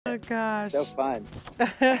Oh, gosh. So fun.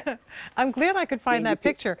 I'm glad I could find See, that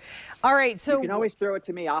picture. All right, you so can always throw it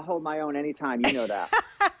to me. I'll hold my own anytime. You know that.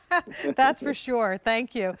 that's for sure.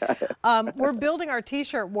 Thank you. We're building our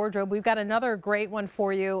t-shirt wardrobe. We've got another great one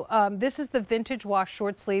for you. This is the vintage wash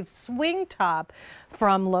short sleeve swing top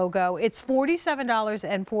from Logo. It's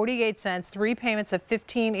 $47.48, 3 payments of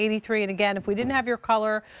 $15.83. And again, if we didn't have your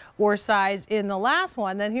color or size in the last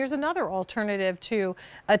one, then here's another alternative to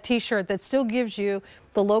a t-shirt that still gives you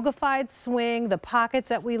the logofied swing, the pockets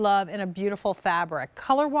that we love, and a beautiful fabric.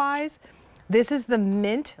 Color-wise, this is the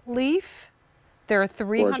mint leaf. There are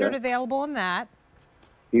 300 Gorgeous. available in that.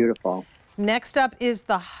 Beautiful. Next up is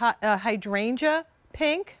the hydrangea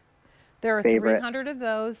pink. There are Favorite. 300 of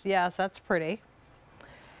those. Yes, that's pretty.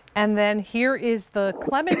 And then here is the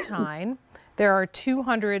clementine. There are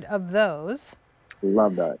 200 of those.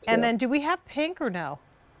 Love that, too. And then do we have pink or no?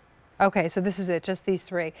 Okay, so this is it, just these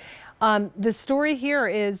three. The story here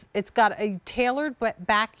is it's got a tailored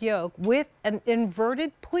back yoke with an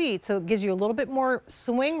inverted pleat, so it gives you a little bit more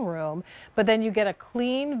swing room, but then you get a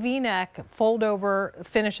clean V-neck fold over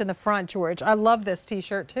finish in the front, George. I love this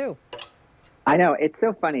t-shirt too. I know, it's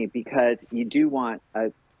so funny because you do want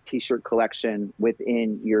a t-shirt collection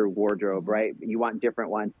within your wardrobe, right? You want different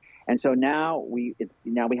ones. And so now we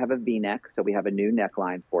have a V-neck, so we have a new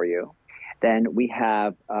neckline for you. Then we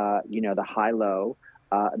have, you know, the high-low.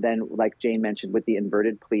 Then, like Jane mentioned, with the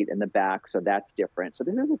inverted pleat in the back, so that's different. So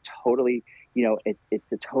this is a totally, you know,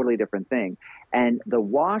 it's a totally different thing. And the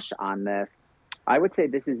wash on this, I would say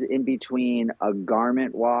this is in between a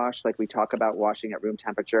garment wash, like we talk about washing at room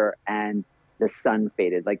temperature, and the sun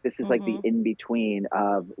faded. Like this is like the in-between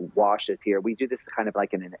of washes here. We do this kind of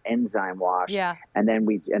like in an enzyme wash. Yeah. And then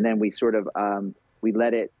we sort of, we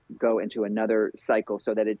let it go into another cycle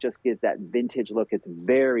so that it just gives that vintage look. It's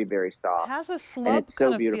very, very soft. It has a slub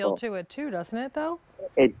kind of feel to it too, doesn't it though?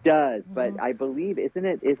 It does, but I believe, it's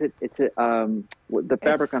the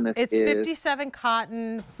fabric on this it's is 57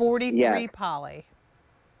 cotton, 43 poly.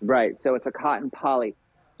 Right, so it's a cotton poly.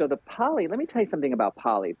 So the poly, let me tell you something about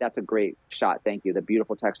poly. That's a great shot, thank you, the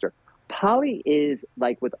beautiful texture. Poly is,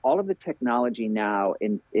 like with all of the technology now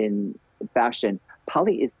in fashion,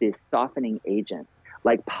 poly is this softening agent.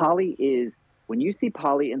 Like poly is, when you see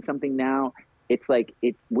poly in something now, it's like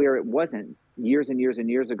where it wasn't years and years and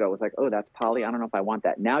years ago. It was like, oh, that's poly. I don't know if I want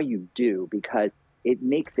that. Now you do, because it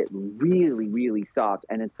makes it really, really soft.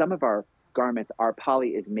 And in some of our garments, our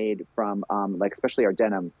poly is made from, like especially our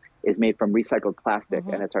denim, is made from recycled plastic,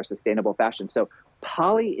 and it's our sustainable fashion. So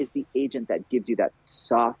poly is the agent that gives you that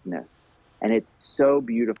softness. And it's so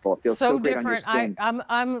beautiful. It feels so great different. on your skin.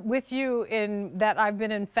 I'm with you in that I've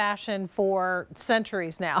been in fashion for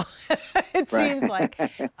centuries now. It seems like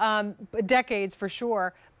decades for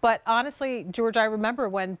sure. But honestly, George, I remember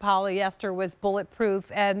when polyester was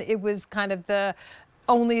bulletproof, and it was kind of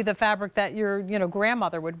only the fabric that your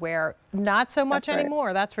grandmother would wear. Not so much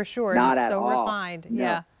anymore. That's for sure. Not it is at so all. refined. No.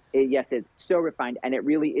 Yeah. Yes, it's so refined, and it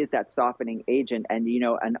really is that softening agent. And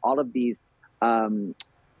and all of these.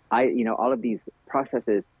 All of these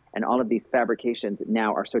processes and all of these fabrications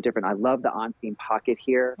now are so different. I love the on-seam pocket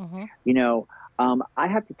here. I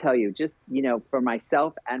have to tell you, just, for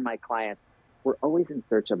myself and my clients, we're always in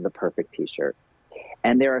search of the perfect t-shirt.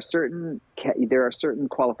 And there are certain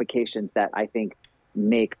qualifications that I think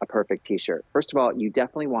make a perfect t-shirt. First of all, you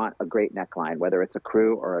definitely want a great neckline, whether it's a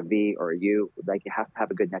crew or a V or a U, like you have to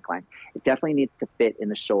have a good neckline. It definitely needs to fit in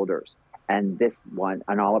the shoulders. And this one,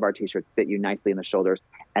 and all of our t-shirts fit you nicely in the shoulders.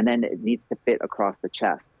 And then it needs to fit across the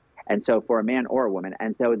chest. And so for a man or a woman.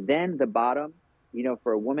 And so then the bottom,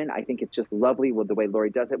 for a woman, I think it's just lovely with the way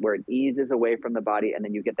Lori does it, where it eases away from the body and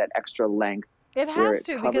then you get that extra length. It has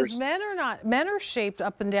to, because men are shaped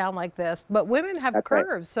up and down like this, but women have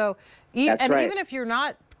curves. Right. So, even if you're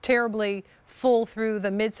not terribly full through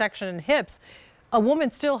the midsection and hips, a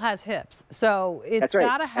woman still has hips, so it's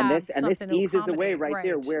got to have something to accommodate. Eases away right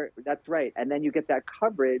there, where that's right, and then you get that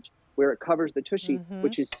coverage where it covers the tushy,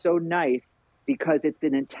 which is so nice because it's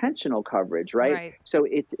an intentional coverage, right? So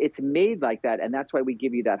it's made like that, and that's why we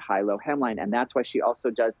give you that high-low hemline, and that's why she also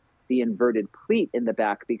does the inverted pleat in the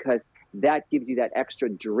back, because that gives you that extra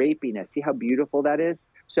drapiness. See how beautiful that is?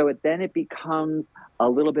 So then it becomes a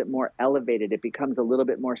little bit more elevated. It becomes a little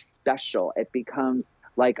bit more special. It becomes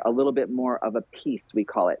like a little bit more of a piece, we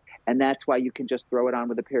call it. And that's why you can just throw it on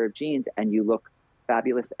with a pair of jeans and you look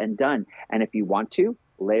fabulous and done. And if you want to,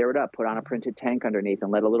 layer it up, put on a printed tank underneath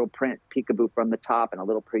and let a little print peekaboo from the top and a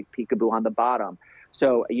little peekaboo on the bottom.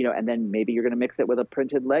 So, and then maybe you're going to mix it with a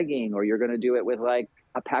printed legging, or you're going to do it with like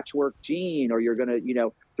a patchwork jean, or you're going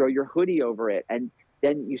to, throw your hoodie over it. And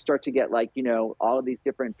then you start to get like, you know, all of these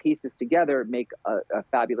different pieces together make a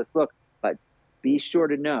fabulous look. But be sure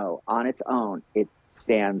to know on its own, it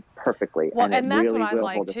stands perfectly. Well, and that's really what I will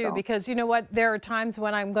like hold its too, own. because you know what, there are times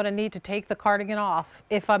when I'm going to need to take the cardigan off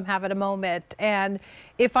if I'm having a moment, and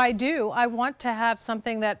if I do, I want to have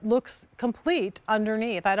something that looks complete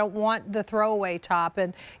underneath. I don't want the throwaway top.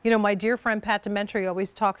 And you know, my dear friend Pat Dementri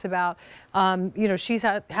always talks about, you know, she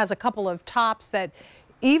has a couple of tops that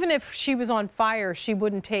even if she was on fire, she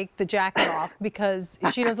wouldn't take the jacket off because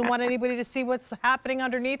she doesn't want anybody to see what's happening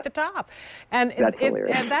underneath the top. And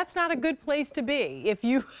and that's not a good place to be. If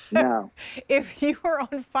you if you are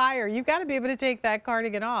on fire, you've got to be able to take that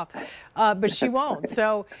cardigan off. But she won't.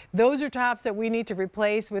 So those are tops that we need to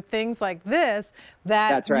replace with things like this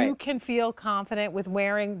that you can feel confident with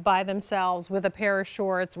wearing by themselves, with a pair of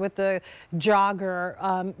shorts, with the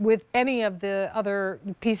jogger, with any of the other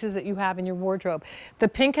pieces that you have in your wardrobe.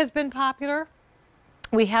 The pink has been popular.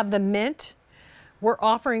 We have the mint. We're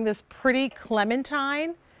offering this pretty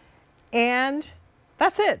clementine, and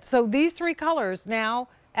that's it. So these three colors now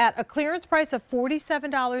at a clearance price of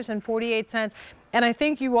 $47.48. And I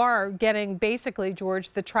think you are getting basically, George,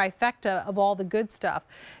 the trifecta of all the good stuff.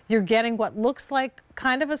 You're getting what looks like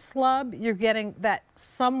kind of a slub. You're getting that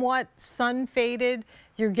somewhat sun faded.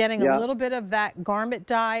 You're getting a little bit of that garment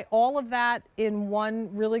dye, all of that in one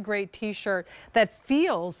really great t-shirt that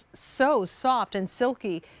feels so soft and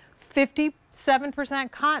silky.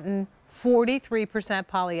 57% cotton, 43%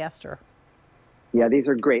 polyester. Yeah, these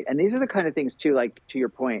are great. And these are the kind of things too, like to your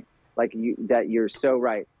point, like that you're so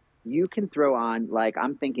right. You can throw on, like,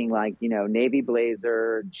 I'm thinking like, you know, navy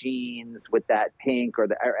blazer, jeans with that pink or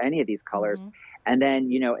any of these colors. And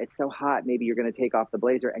then, you know, it's so hot, maybe you're going to take off the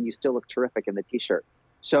blazer and you still look terrific in the t-shirt.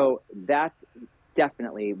 So that's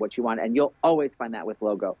definitely what you want. And you'll always find that with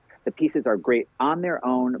logo. The pieces are great on their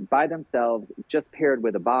own, by themselves, just paired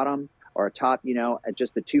with a bottom or a top, you know,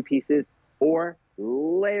 just the two pieces, or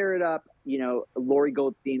layer it up, you know, Lori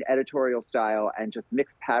Goldstein editorial style, and just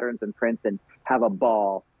mix patterns and prints and have a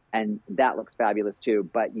ball. And that looks fabulous too.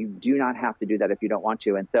 But you do not have to do that if you don't want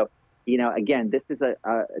to. And so, you know, again, this is a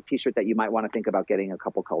t-shirt that you might want to think about getting a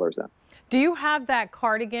couple colors in. Do you have that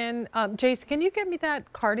cardigan? Jace, can you get me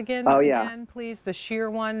that cardigan again, please? The sheer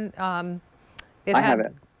one. I have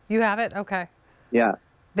it. You have it? Okay. Yeah.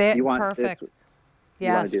 You want perfect. This, you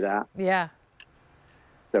want to do that? Yeah.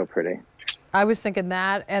 So pretty. I was thinking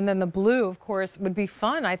that, and then the blue, of course, would be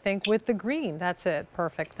fun, I think, with the green. That's it.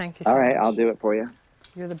 Perfect. Thank you so much. All right, I'll do it for you.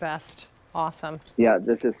 You're the best. Awesome. Yeah,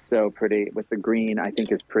 this is so pretty. With the green, I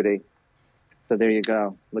think is pretty. So there you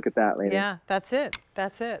go. Look at that, lady. Yeah, that's it.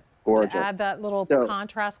 That's it. Gorgeous. To add that little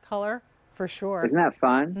contrast color, for sure. Isn't that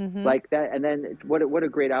fun? Like that, and then what a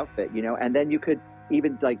great outfit, you know? And then you could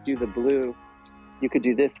even like do the blue. You could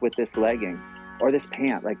do this with this legging or this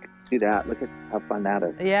pant. Like, do that. Look at how fun that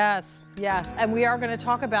is. Yes, yes. And we are going to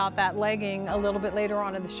talk about that legging a little bit later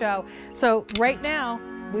on in the show. So right now,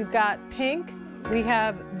 we've got pink, we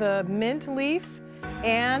have the mint leaf,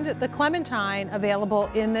 and the clementine available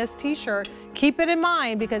in this t-shirt. Keep it in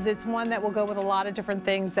mind because it's one that will go with a lot of different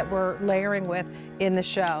things that we're layering with in the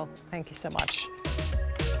show. Thank you so much.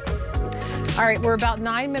 All right, we're about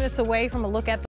 9 minutes away from a look at